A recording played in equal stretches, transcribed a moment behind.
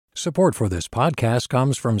Support for this podcast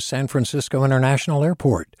comes from San Francisco International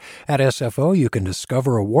Airport. At SFO, you can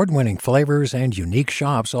discover award-winning flavors and unique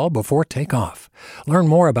shops all before takeoff. Learn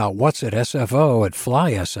more about what's at SFO at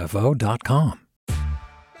flysfo.com.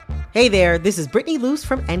 Hey there, this is Brittany Luce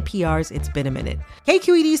from NPR's It's Been a Minute.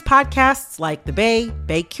 KQED's podcasts like The Bay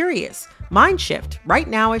Curious, Mindshift, Right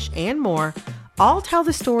Nowish, and more all tell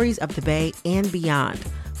the stories of the Bay and beyond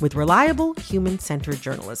with reliable, human-centered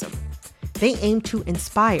journalism. They aim to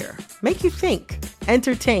inspire, make you think,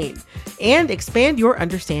 entertain, and expand your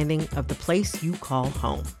understanding of the place you call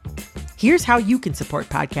home. Here's how you can support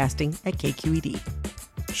podcasting at KQED.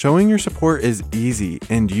 Showing your support is easy,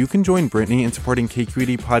 and you can join Brittany in supporting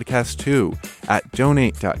KQED Podcast too at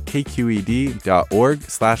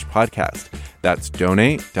donate.kqed.org/podcast. That's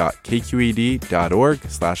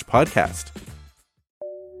donate.kqed.org/podcast.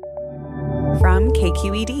 From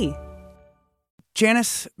KQED.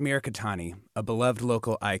 Janice Mirikitani, a beloved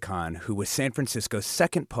local icon who was San Francisco's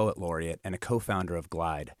second poet laureate and a co-founder of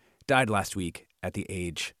Glide, died last week at the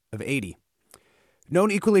age of 80.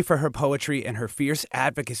 Known equally for her poetry and her fierce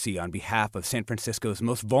advocacy on behalf of San Francisco's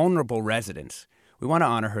most vulnerable residents, we want to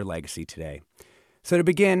honor her legacy today. So to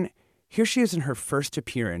begin, here she is in her first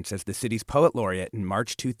appearance as the city's poet laureate in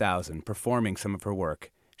March 2000, performing some of her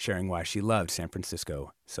work, sharing why she loved San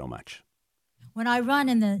Francisco so much. When I run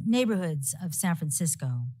in the neighborhoods of San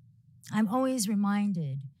Francisco, I'm always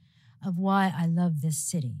reminded of why I love this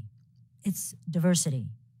city. Its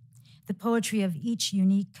diversity, the poetry of each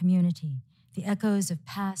unique community, the echoes of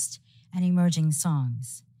past and emerging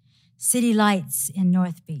songs. City lights in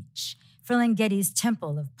North Beach, Ferlinghetti's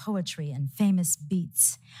temple of poetry and famous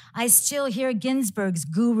beats. I still hear Ginsberg's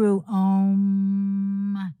guru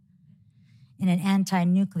Om in an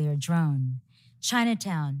anti-nuclear drone.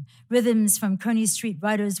 Chinatown, rhythms from Kearny Street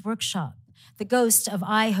Writers' Workshop, the ghost of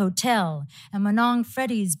I Hotel, and Manong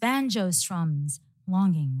Freddy's banjo strums,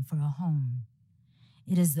 longing for a home.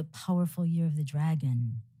 It is the powerful year of the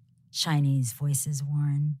dragon, Chinese voices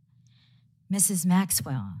warn. Mrs.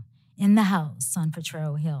 Maxwell, in the house on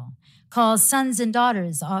Potrero Hill, calls sons and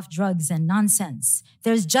daughters off drugs and nonsense.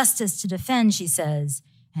 There's justice to defend, she says,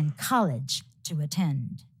 and college to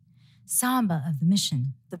attend. Samba of the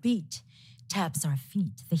mission, the beat, taps our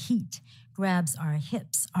feet, the heat grabs our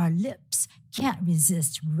hips, our lips can't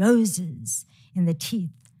resist roses in the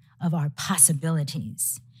teeth of our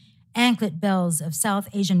possibilities. Anklet bells of South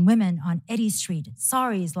Asian women on Eddy Street,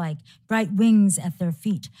 saris like bright wings at their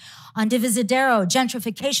feet. On Divisadero,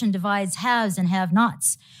 gentrification divides haves and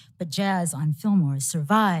have-nots, but jazz on Fillmore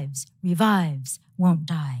survives, revives, won't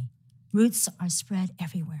die. Roots are spread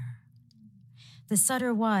everywhere. The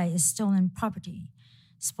Sutter Y is stolen property,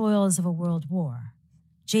 spoils of a world war.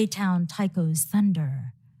 J-Town Tycho's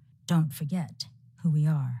thunder, don't forget who we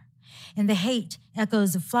are. In the hate,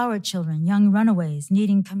 echoes of flower children, young runaways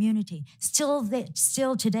needing community. Still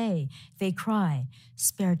today, they cry,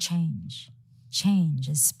 spare change. Change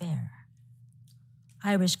is spare.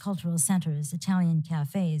 Irish cultural centers, Italian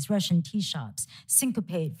cafes, Russian tea shops,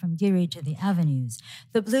 syncopate from Geary to the avenues.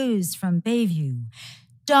 The blues from Bayview.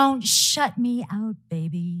 Don't shut me out,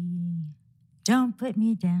 baby. Don't put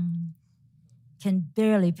me down. Can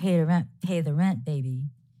barely pay the rent,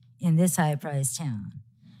 baby, in this high-priced town.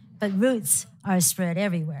 But roots are spread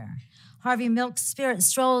everywhere. Harvey Milk's spirit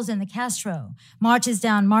strolls in the Castro, marches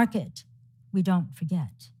down Market. We don't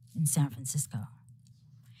forget in San Francisco.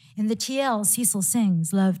 In the TL, Cecil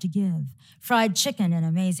sings Love to Give, fried chicken and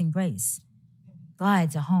amazing grace.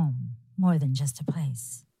 Glide's a home, more than just a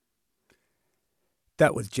place.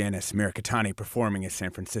 That was Janice Mirikitani performing as San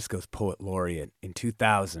Francisco's poet laureate in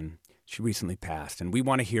 2000. She recently passed, and we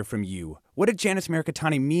want to hear from you. What did Janice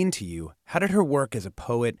Mirikitani mean to you? How did her work as a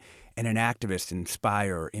poet and an activist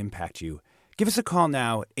inspire or impact you? Give us a call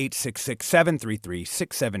now at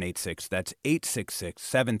 866-733-6786. That's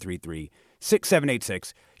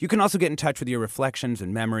 866-733-6786. You can also get in touch with your reflections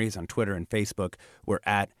and memories on Twitter and Facebook. We're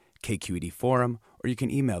at KQED Forum, or you can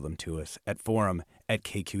email them to us at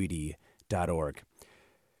forum@kqed.org.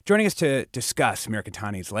 Joining us to discuss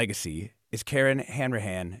Mirikitani's legacy is Karen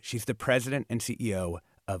Hanrahan. She's the president and CEO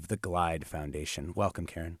of the Glide Foundation. Welcome,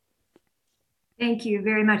 Karen. Thank you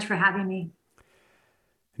very much for having me.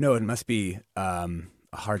 No, it must be a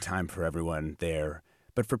hard time for everyone there.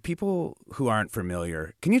 But for people who aren't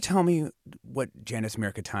familiar, can you tell me what Janice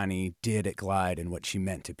Mirikitani did at Glide and what she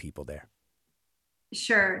meant to people there?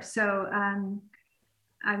 Sure. So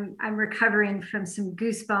I'm recovering from some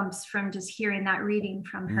goosebumps from just hearing that reading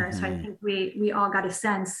from her. Mm-hmm. So I think we all got a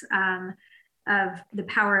sense of the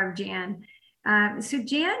power of Jan. So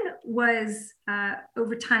Jan was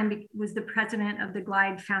over time was the president of the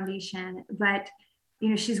Glide Foundation, but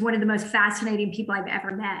she's one of the most fascinating people I've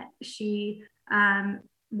ever met. She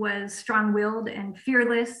was strong-willed and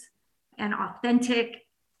fearless and authentic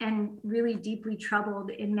and really deeply troubled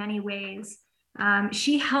in many ways.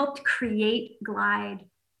 She helped create Glide.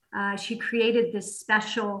 She created this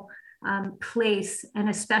special place and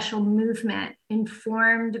a special movement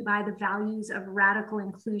informed by the values of radical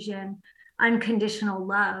inclusion, unconditional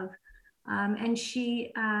love. And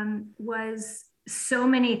she was so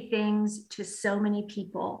many things to so many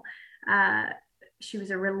people. She was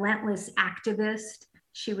a relentless activist.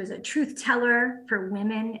 She was a truth teller for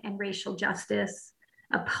women and racial justice,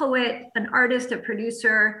 a poet, an artist, a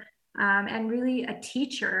producer, and really a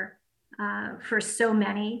teacher for so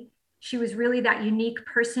many. She was really that unique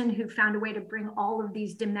person who found a way to bring all of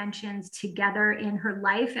these dimensions together in her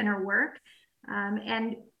life and her work.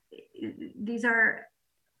 And these are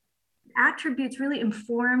attributes really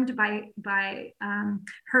informed by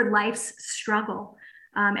her life's struggle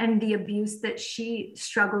and the abuse that she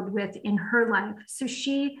struggled with in her life. So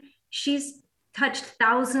she's touched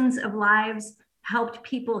thousands of lives, helped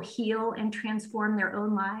people heal and transform their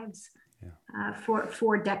own lives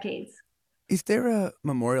for decades. Is there a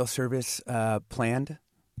memorial service planned?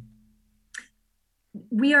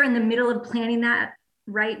 We are in the middle of planning that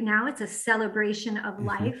right now. It's a celebration of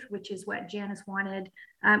life, which is what Janice wanted.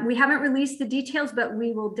 We haven't released the details, but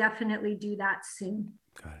we will definitely do that soon.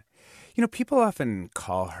 Got it. People often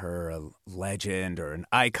call her a legend or an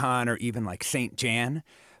icon or even like Saint Jan.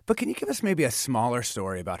 But can you give us maybe a smaller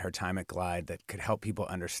story about her time at Glide that could help people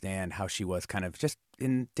understand how she was kind of just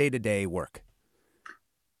in day-to-day work?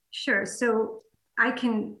 Sure. So I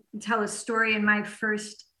can tell a story. In my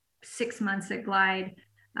first 6 months at Glide,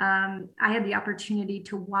 I had the opportunity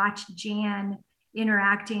to watch Jan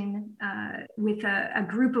interacting with a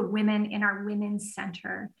group of women in our women's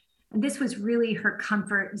center. And this was really her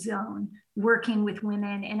comfort zone, working with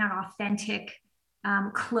women in an authentic,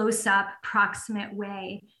 close-up, proximate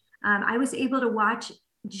way. I was able to watch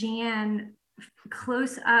Jan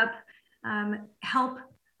close up, help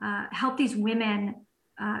these women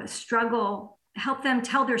struggle, help them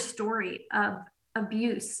tell their story of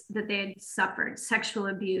abuse that they had suffered, sexual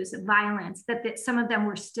abuse, violence, that some of them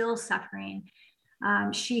were still suffering.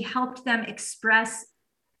 She helped them express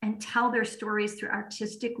and tell their stories through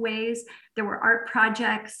artistic ways. There were art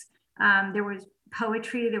projects, there was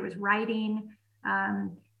poetry, there was writing.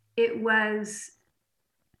 It was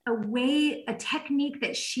a technique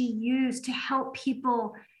that she used to help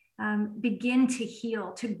people begin to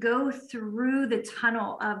heal, to go through the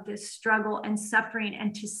tunnel of this struggle and suffering,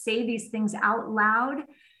 and to say these things out loud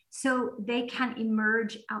so they can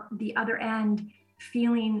emerge out the other end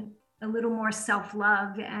feeling a little more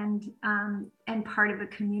self-love and part of a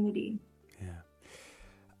community.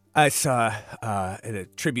 I saw a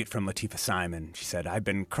tribute from Latifah Simon. She said, "I've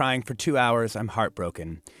been crying for 2 hours. I'm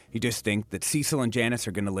heartbroken. You just think that Cecil and Janice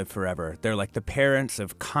are going to live forever. They're like the parents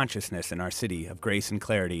of consciousness in our city, of grace and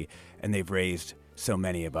clarity, and they've raised so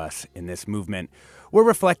many of us in this movement." We're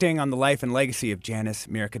reflecting on the life and legacy of Janice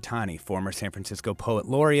Mirikitani, former San Francisco Poet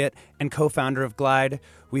Laureate and co-founder of Glide.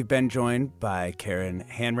 We've been joined by Karen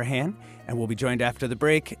Hanrahan, and we'll be joined after the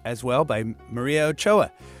break as well by Maria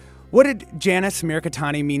Ochoa. What did Janice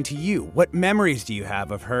Mirikitani mean to you? What memories do you have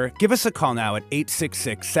of her? Give us a call now at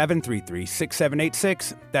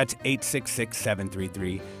 866-733-6786. That's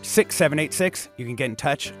 866-733-6786. You can get in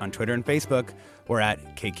touch on Twitter and Facebook or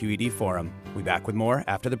at KQED Forum. We'll be back with more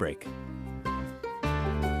after the break.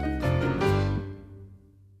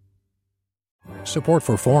 Support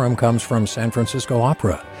for Forum comes from San Francisco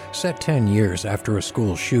Opera. Set 10 years after a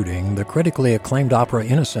school shooting, the critically acclaimed opera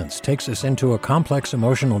Innocence takes us into a complex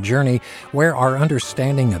emotional journey where our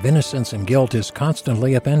understanding of innocence and guilt is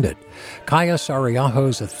constantly upended. Kaya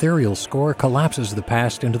Sariaho's ethereal score collapses the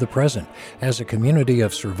past into the present as a community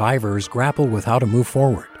of survivors grapple with how to move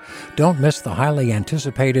forward. Don't miss the highly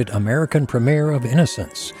anticipated American premiere of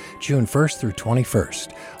Innocence, June 1st through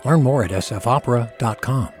 21st. Learn more at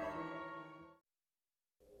sfopera.com.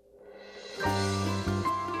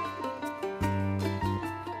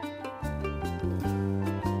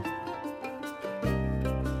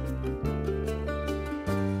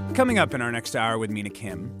 Coming up in our next hour with Mina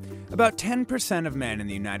Kim, about 10% of men in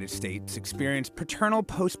the United States experience paternal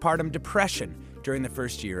postpartum depression during the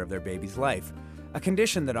first year of their baby's life, a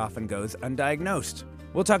condition that often goes undiagnosed.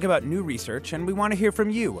 We'll talk about new research, and we want to hear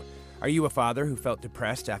from you. Are you a father who felt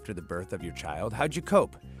depressed after the birth of your child? How'd you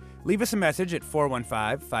cope? Leave us a message at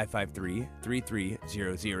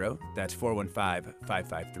 415-553-3300. That's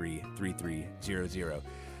 415-553-3300.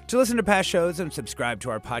 To listen to past shows and subscribe to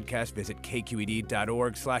our podcast, visit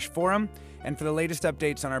kqed.org/forum. And for the latest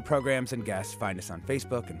updates on our programs and guests, find us on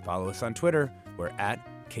Facebook and follow us on Twitter. We're at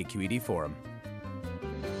KQED Forum.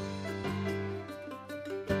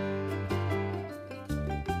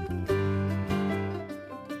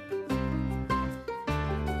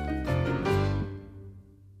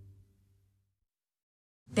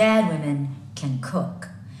 Bad women can cook,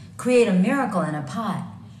 create a miracle in a pot,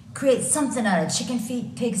 create something out of chicken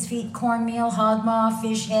feet, pig's feet, cornmeal, hog maw,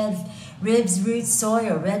 fish head, ribs, roots, soy,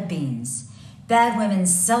 or red beans. Bad women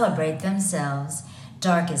celebrate themselves.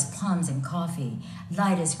 Dark as plums and coffee,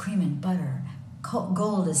 light as cream and butter,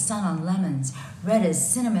 gold as sun on lemons, red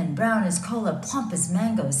as cinnamon, brown as cola, plump as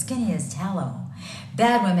mango, skinny as tallow.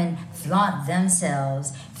 Bad women flaunt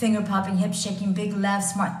themselves, finger-popping, hip-shaking, big laugh,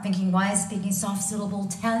 smart-thinking, wise-speaking, soft-syllable,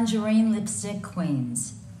 tangerine lipstick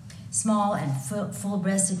queens. Small and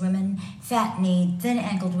full-breasted women, fat-kneed,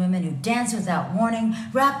 thin-ankled women who dance without warning,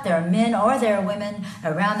 wrap their men or their women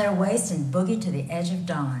around their waist and boogie to the edge of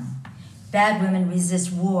dawn. Bad women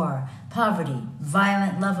resist war, poverty,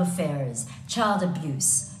 violent love affairs, child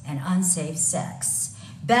abuse, and unsafe sex.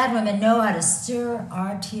 Bad women know how to stir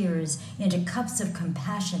our tears into cups of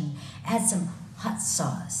compassion, add some hot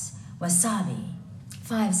sauce, wasabi,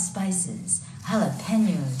 5 spices,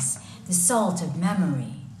 jalapenos, the salt of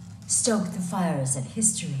memory. Stoke the fires of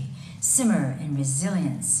history, simmer in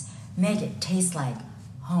resilience, make it taste like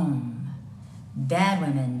home. Bad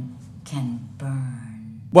women can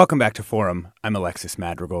burn. Welcome back to Forum. I'm Alexis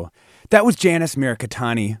Madrigal. That was Janice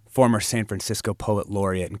Mirikitani, former San Francisco Poet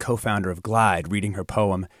Laureate and co-founder of Glide, reading her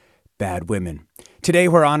poem, Bad Women. Today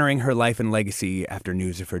we're honoring her life and legacy after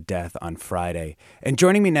news of her death on Friday. And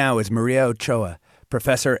joining me now is Maria Ochoa,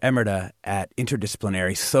 Professor Emerita at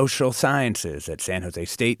Interdisciplinary Social Sciences at San Jose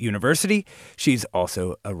State University. She's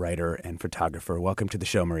also a writer and photographer. Welcome to the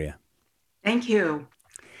show, Maria. Thank you.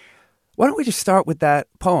 Why don't we just start with that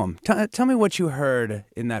poem? Tell me what you heard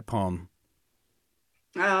in that poem.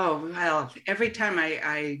 Oh, well, every time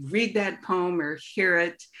I read that poem or hear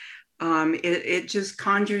it, it just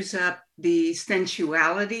conjures up the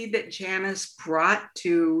sensuality that Janice brought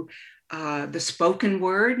to the spoken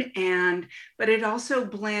word, but it also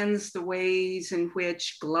blends the ways in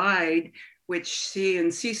which Glide, which she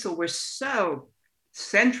and Cecil were so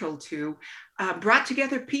central to, brought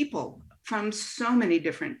together people from so many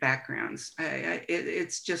different backgrounds.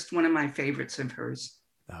 It's just one of my favorites of hers.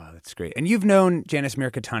 Oh, that's great. And you've known Janice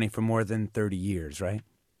Mirikitani for more than 30 years, right?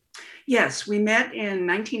 Yes, we met in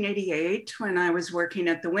 1988 when I was working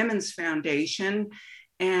at the Women's Foundation,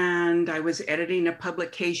 and I was editing a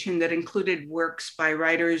publication that included works by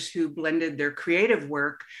writers who blended their creative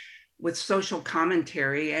work with social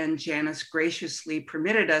commentary, and Janice graciously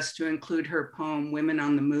permitted us to include her poem, Women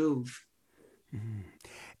on the Move. Mm-hmm.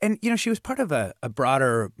 And, she was part of a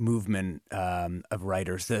broader movement of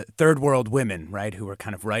writers, the Third World Women, right, who were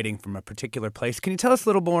kind of writing from a particular place. Can you tell us a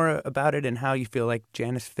little more about it and how you feel like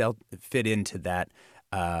Janice fit into that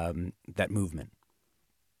movement?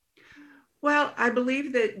 Well, I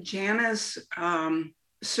believe that Janice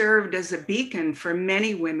served as a beacon for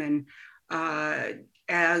many women,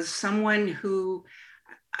 as someone who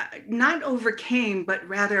not overcame, but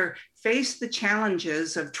rather faced the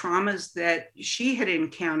challenges of traumas that she had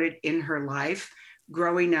encountered in her life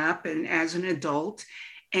growing up and as an adult,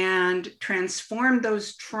 and transformed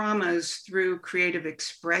those traumas through creative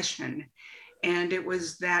expression. And it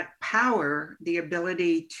was that power, the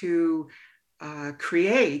ability to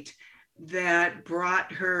create, that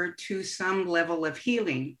brought her to some level of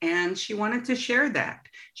healing. And she wanted to share that.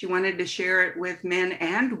 She wanted to share it with men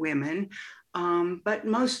and women. But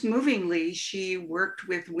most movingly, she worked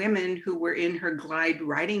with women who were in her Glide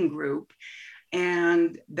writing group.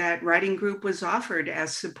 And that writing group was offered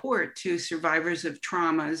as support to survivors of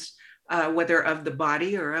traumas, whether of the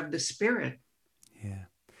body or of the spirit. Yeah.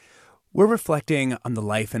 We're reflecting on the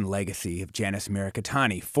life and legacy of Janice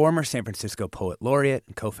Mirikitani, former San Francisco Poet Laureate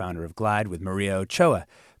and co-founder of Glide, with Maria Ochoa,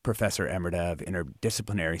 Professor Emerita of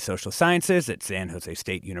Interdisciplinary Social Sciences at San Jose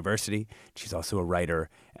State University. She's also a writer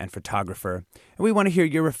and photographer. And we want to hear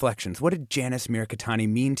your reflections. What did Janice Mirikitani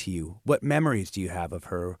mean to you? What memories do you have of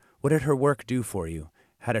her? What did her work do for you?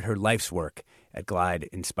 How did her life's work at Glide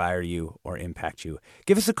inspire you or impact you?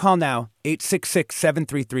 Give us a call now,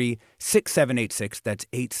 866-733-6786. That's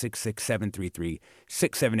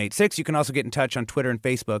 866-733-6786. You can also get in touch on Twitter and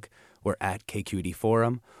Facebook. We're at KQED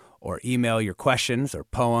Forum. Or email your questions or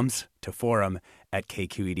poems to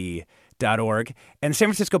forum@kqed.org. And the San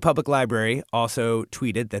Francisco Public Library also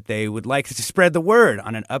tweeted that they would like to spread the word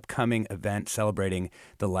on an upcoming event celebrating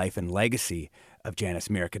the life and legacy of Janice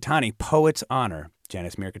Mirikitani, Poets Honor.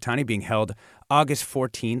 Janice Mirikitani being held August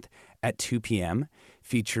 14th at 2 p.m.,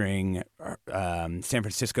 featuring San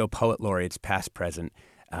Francisco Poet Laureates past, present,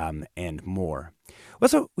 and more.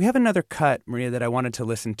 Also, we have another cut, Maria, that I wanted to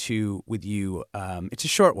listen to with you. It's a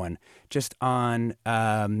short one, just on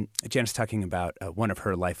Janice talking about one of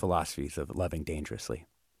her life philosophies of loving dangerously.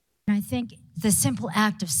 I think the simple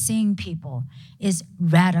act of seeing people is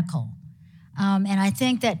radical. And I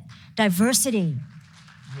think that diversity,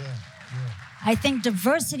 I think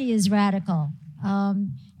diversity is radical.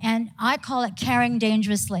 And I call it caring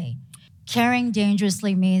dangerously. Caring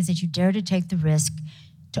dangerously means that you dare to take the risk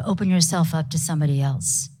to open yourself up to somebody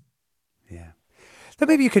else. Yeah. So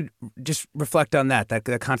maybe you could just reflect on that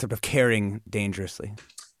concept of caring dangerously.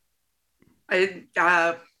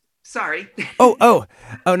 Sorry. Oh,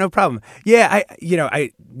 no problem. Yeah,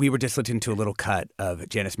 we were just listening to a little cut of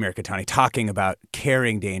Janice Mirikitani talking about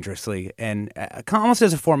caring dangerously, and almost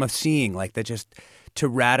as a form of seeing, like that, just to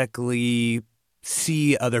radically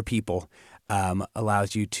see other people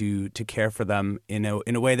allows you to care for them in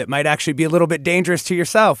a way that might actually be a little bit dangerous to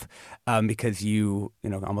yourself, because you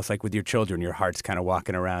almost like with your children, your heart's kind of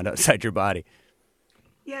walking around outside your body.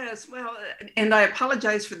 Yes, well, and I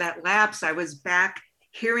apologize for that lapse. I was back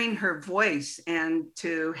hearing her voice, and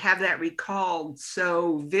to have that recalled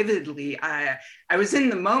so vividly, I was in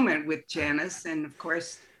the moment with Janice, and of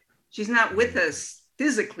course, she's not with us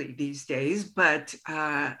physically these days, but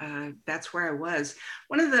that's where I was.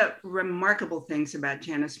 One of the remarkable things about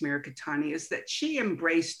Janice Mirikitani is that she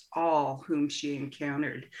embraced all whom she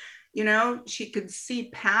encountered. She could see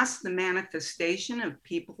past the manifestation of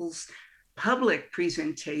people's public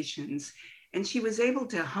presentations, and she was able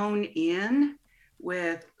to hone in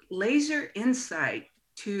with laser insight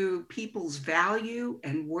to people's value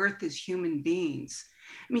and worth as human beings.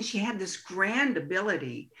 I mean, she had this grand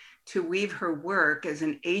ability to weave her work as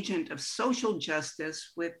an agent of social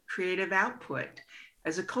justice with creative output,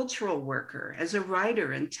 as a cultural worker, as a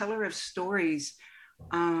writer and teller of stories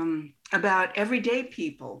about everyday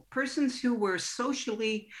people, persons who were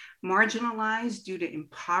socially marginalized due to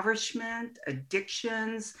impoverishment,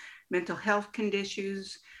 addictions, mental health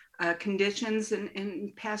conditions,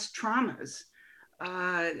 and past traumas.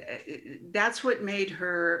 That's what made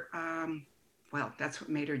her, that's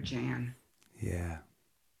what made her Jan. Yeah.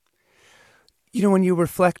 When you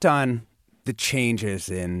reflect on the changes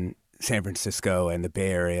in San Francisco and the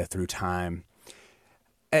Bay Area through time,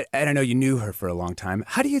 and I know you knew her for a long time,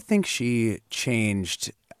 how do you think she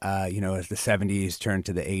changed, as the 70s turned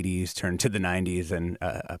to the 80s, turned to the 90s, and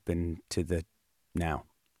up into the now?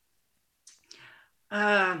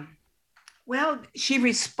 Well, she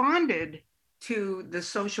responded to the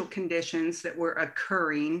social conditions that were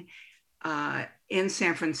occurring in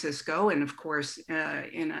San Francisco, and of course,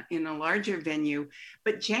 in a larger venue.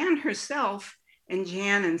 But Jan herself and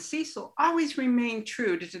Jan and Cecil always remained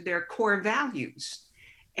true to their core values,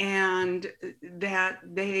 and that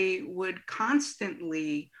they would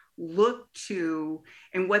constantly look to,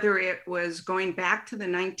 and whether it was going back to the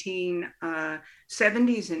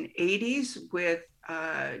 1970s and 80s with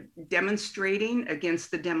demonstrating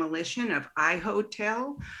against the demolition of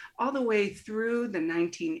I-Hotel, all the way through the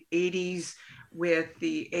 1980s with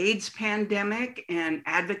the AIDS pandemic and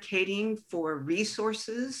advocating for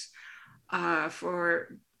resources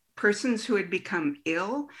for persons who had become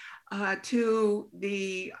ill, to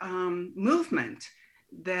the movement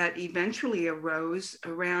that eventually arose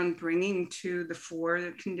around bringing to the fore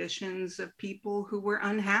the conditions of people who were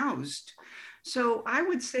unhoused. So I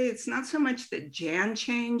would say it's not so much that Jan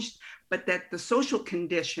changed, but that the social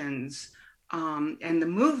conditions and the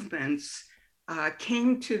movements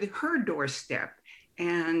came to her doorstep.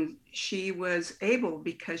 And she was able,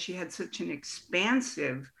 because she had such an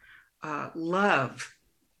expansive love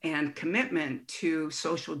and commitment to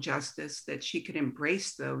social justice, that she could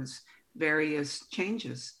embrace those various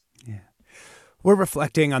changes. Yeah. We're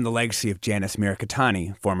reflecting on the legacy of Janice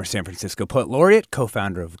Mirikitani, former San Francisco Poet Laureate,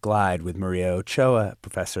 co-founder of Glide with Maria Ochoa,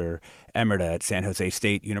 professor emerita at San Jose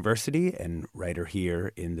State University and writer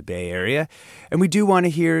here in the Bay Area. And we do want to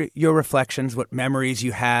hear your reflections, what memories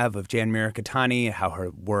you have of Jan Mirikitani, how her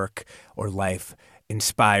work or life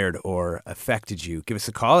inspired or affected you. Give us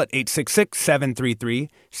a call at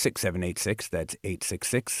 866-733-6786. That's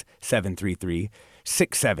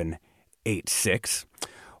 866-733-6786.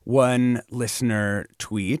 One listener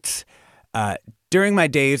tweets, during my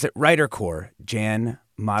days at Writer Corps, Jan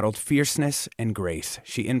modeled fierceness and grace.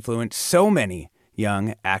 She influenced so many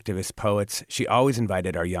young activist poets. She always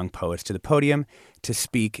invited our young poets to the podium to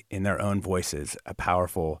speak in their own voices, a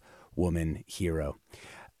powerful woman hero.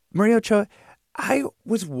 Maria Ochoa, I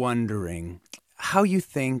was wondering, how you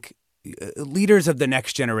think leaders of the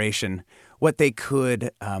next generation, what they could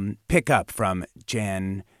pick up from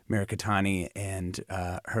Jan Mirikitani and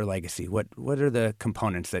her legacy. What are the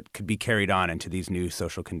components that could be carried on into these new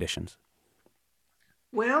social conditions?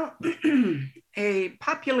 Well, a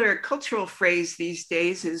popular cultural phrase these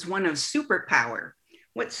days is one of superpower.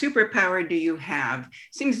 What superpower do you have?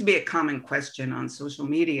 Seems to be a common question on social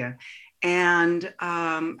media. And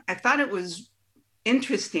I thought it was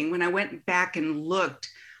interesting when I went back and looked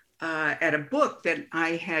at a book that I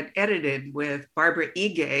had edited with Barbara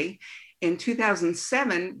Ige. In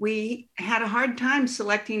 2007, we had a hard time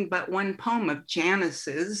selecting but one poem of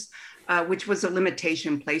Janice's, which was a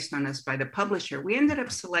limitation placed on us by the publisher. We ended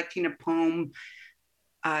up selecting a poem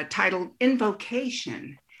titled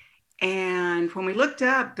Invocation. And when we looked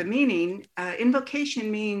up the meaning,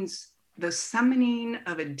 invocation means the summoning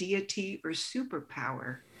of a deity or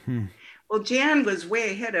superpower. Well, Jan was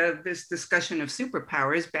way ahead of this discussion of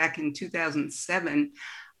superpowers back in 2007,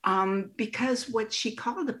 because what she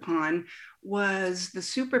called upon was the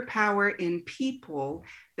superpower in people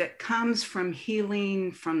that comes from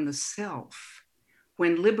healing from the self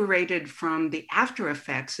when liberated from the after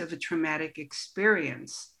effects of a traumatic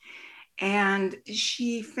experience. And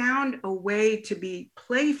she found a way to be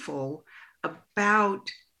playful about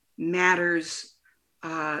matters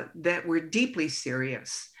that were deeply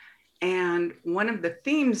serious. And one of the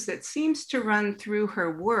themes that seems to run through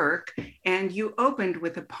her work, and you opened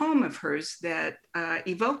with a poem of hers that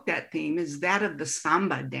evoked that theme, is that of the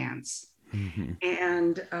samba dance. Mm-hmm.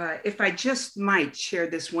 And if I just might share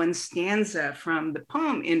this one stanza from the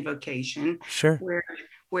poem Invocation, sure,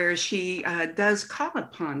 where she does call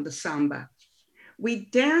upon the samba. We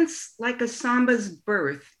dance like a samba's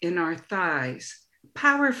birth in our thighs,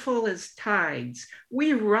 powerful as tides.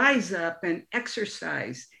 We rise up and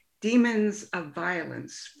exercise demons of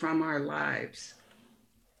violence from our lives.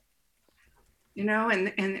 You know,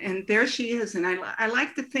 and there she is. And I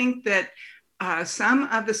like to think that some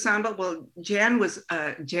of the samba, well, Jan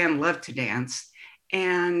loved to dance.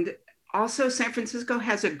 And also San Francisco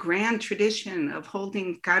has a grand tradition of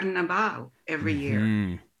holding Carnaval every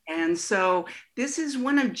year. And so this is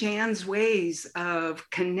one of Jan's ways of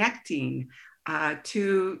connecting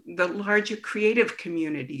to the larger creative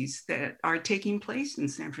communities that are taking place in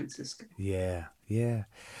San Francisco. Yeah. You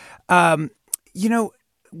know,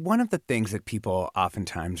 one of the things that people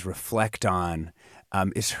oftentimes reflect on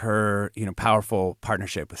is her, powerful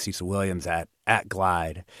partnership with Cecil Williams at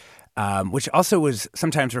Glide, which also was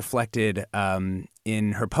sometimes reflected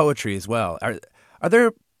in her poetry as well. Are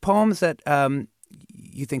there poems that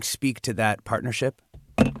you think speak to that partnership?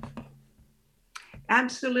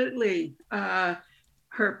 Absolutely.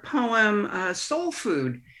 Her poem, Soul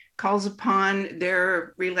Food, calls upon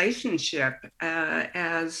their relationship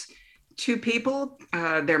as two people,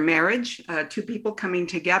 their marriage, two people coming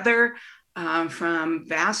together from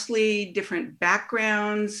vastly different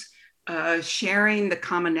backgrounds, sharing the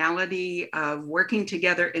commonality of working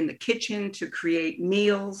together in the kitchen to create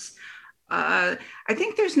meals. I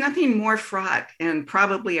think there's nothing more fraught, and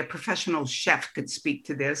probably a professional chef could speak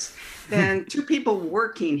to this, than two people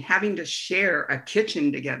working, having to share a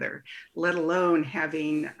kitchen together, let alone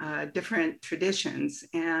having different traditions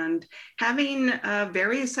and having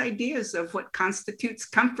various ideas of what constitutes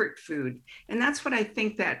comfort food. And that's what I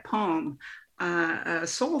think that poem,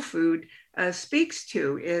 Soul Food, speaks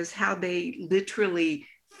to, is how they literally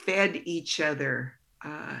fed each other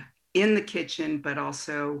in the kitchen, but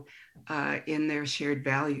also in their shared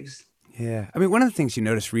values. Yeah. I mean, one of the things you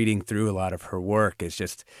notice reading through a lot of her work is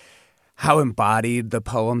just how embodied the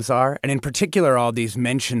poems are. And in particular, all these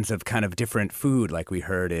mentions of kind of different food, like we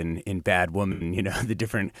heard in Bad Woman, the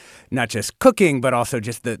different, not just cooking, but also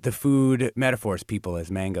just the food metaphors, people as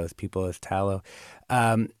mangoes, people as tallow.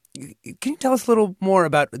 Can you tell us a little more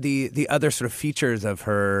about the other sort of features of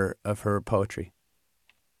her poetry?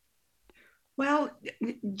 Well,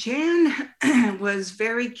 Jan was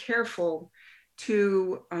very careful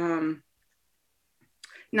to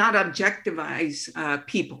not objectivize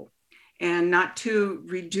people and not to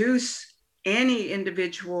reduce any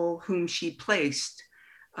individual whom she placed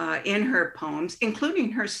in her poems,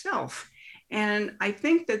 including herself. And I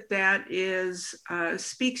think that is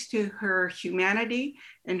speaks to her humanity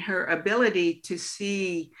and her ability to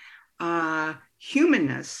see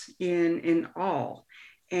humanness in all.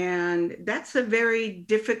 And that's a very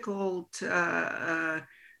difficult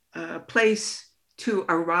place to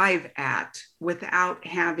arrive at without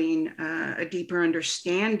having a deeper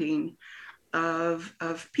understanding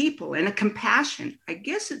of people and a compassion. I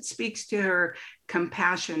guess it speaks to her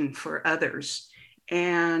compassion for others.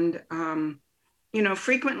 And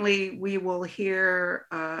frequently we will hear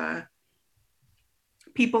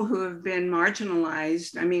people who have been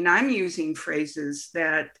marginalized. I mean, I'm using phrases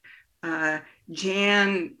that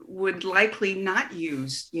Jan would likely not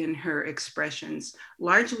use in her expressions,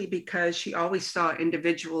 largely because she always saw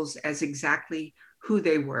individuals as exactly who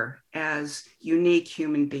they were, as unique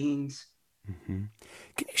human beings. Mm-hmm.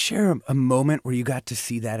 Can you share a moment where you got to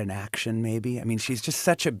see that in action, maybe? I mean, she's just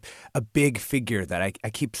such a big figure that I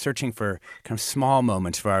keep searching for kind of small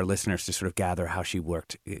moments for our listeners to sort of gather how she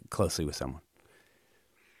worked closely with someone.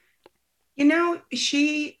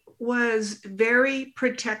 She was very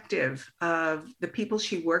protective of the people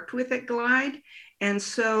she worked with at Glide. And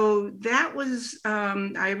so that was,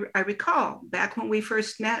 I recall back when we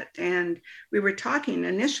first met and we were talking,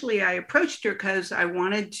 initially I approached her because I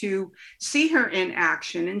wanted to see her in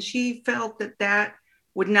action, and she felt that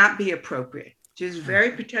would not be appropriate. She was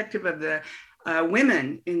very protective of the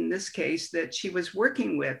women, in this case, that she was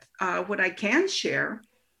working with. What I can share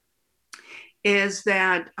is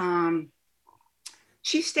that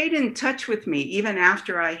she stayed in touch with me even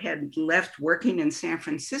after I had left working in San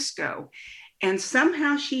Francisco. And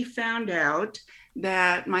somehow she found out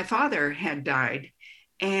that my father had died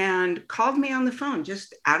and called me on the phone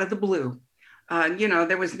just out of the blue.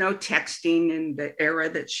 There was no texting in the era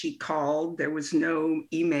that she called. There was no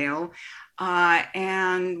email,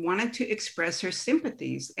 and wanted to express her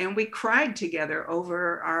sympathies. And we cried together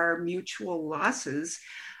over our mutual losses.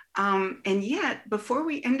 And yet, before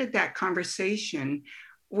we ended that conversation,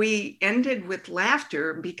 we ended with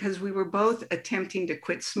laughter because we were both attempting to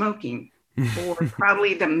quit smoking for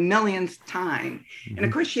probably the millionth time. Mm-hmm. And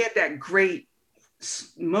of course, she had that great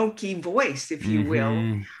smoky voice, if you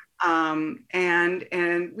will.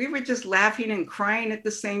 And we were just laughing and crying at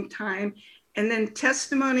the same time. And then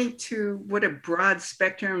testimony to what a broad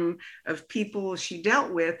spectrum of people she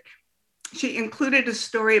dealt with. She included a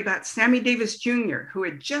story about Sammy Davis Jr., who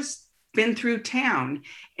had just been through town,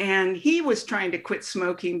 and he was trying to quit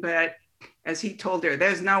smoking, but as he told her,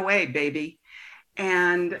 there's no way, baby.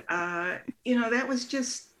 And, that was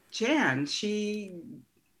just Jan. She,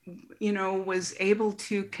 was able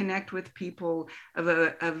to connect with people of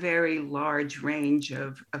a very large range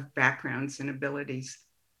of backgrounds and abilities.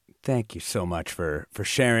 Thank you so much for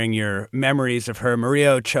sharing your memories of her.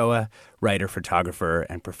 Maria Ochoa, writer, photographer,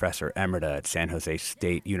 and professor emerita at San Jose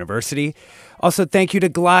State University. Also, thank you to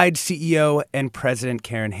Glide CEO and President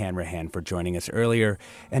Karen Hanrahan for joining us earlier,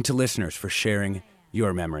 and to listeners for sharing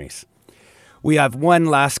your memories. We have one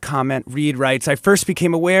last comment. Reed writes, I first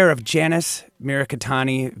became aware of Janice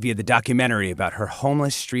Mirikitani via the documentary about her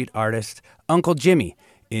homeless street artist, Uncle Jimmy,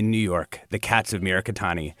 in New York, The Cats of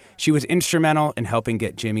Mirikitani. She was instrumental in helping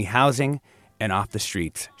get Jimmy housing and off the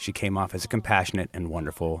streets. She came off as a compassionate and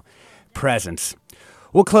wonderful presence.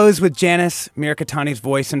 We'll close with Janice Mirikitani's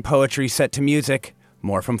voice and poetry set to music.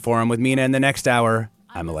 More from Forum with Mina in the next hour.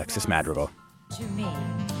 I'm Alexis Madrigal. To me,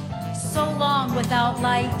 so long without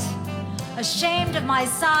light, ashamed of my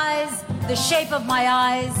size, the shape of my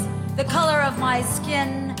eyes, the color of my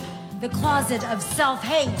skin, the closet of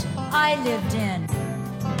self-hate I lived in.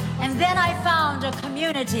 And then I found a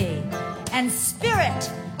community, and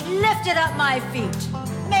spirit lifted up my feet,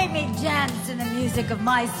 made me dance in the music of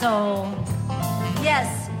my soul.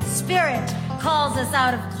 Yes, spirit calls us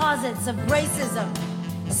out of closets of racism,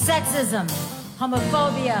 sexism,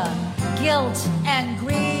 homophobia, guilt, and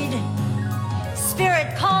greed.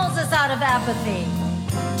 Spirit calls us out of apathy,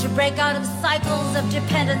 to break out of cycles of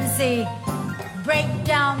dependency, break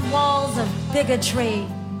down walls of bigotry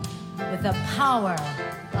with the power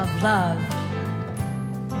of love.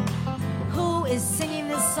 Who is singing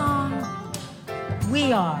this song?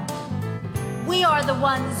 We are. We are the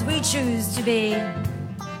ones we choose to be.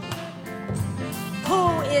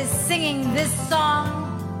 Who is singing this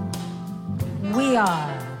song? We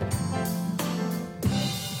are.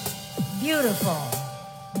 Beautiful,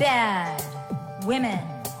 bad women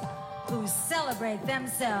who celebrate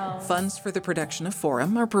themselves. Funds for the production of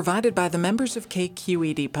Forum are provided by the members of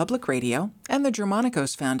KQED Public Radio and the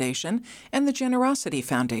Germanicos Foundation and the Generosity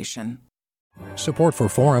Foundation. Support for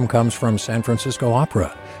Forum comes from San Francisco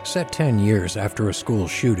Opera. Set 10 years after a school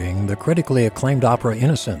shooting, the critically acclaimed opera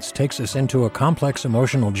Innocence takes us into a complex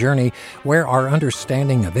emotional journey where our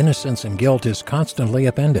understanding of innocence and guilt is constantly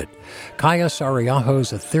upended. Kaya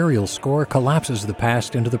Sariaho's ethereal score collapses the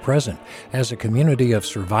past into the present as a community of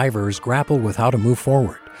survivors grapple with how to move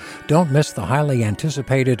forward. Don't miss the highly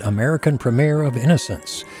anticipated American premiere of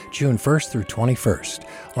Innocence, June 1st through 21st.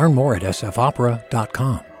 Learn more at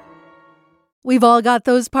sfopera.com. We've all got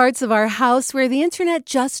those parts of our house where the internet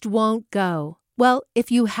just won't go. Well, if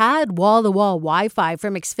you had wall-to-wall Wi-Fi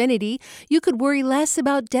from Xfinity, you could worry less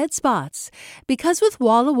about dead spots. Because with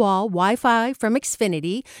wall-to-wall Wi-Fi from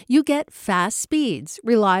Xfinity, you get fast speeds,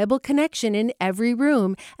 reliable connection in every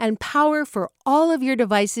room, and power for all of your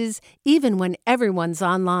devices, even when everyone's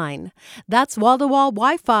online. That's wall-to-wall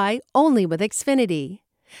Wi-Fi only with Xfinity.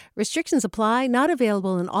 Restrictions apply, not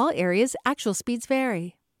available in all areas. Actual speeds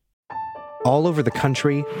vary. All over the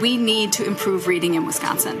country, we need to improve reading in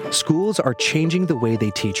Wisconsin. Schools are changing the way they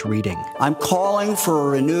teach reading. I'm calling for a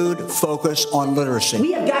renewed focus on literacy.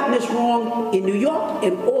 We have gotten this wrong in New York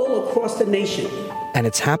and all across the nation. And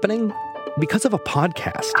it's happening because of a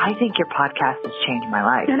podcast. I think your podcast has changed my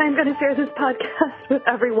life. And I'm going to share this podcast with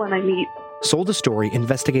everyone I meet. Sold a Story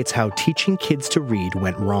investigates how teaching kids to read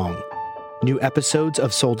went wrong. New episodes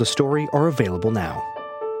of Sold a Story are available now.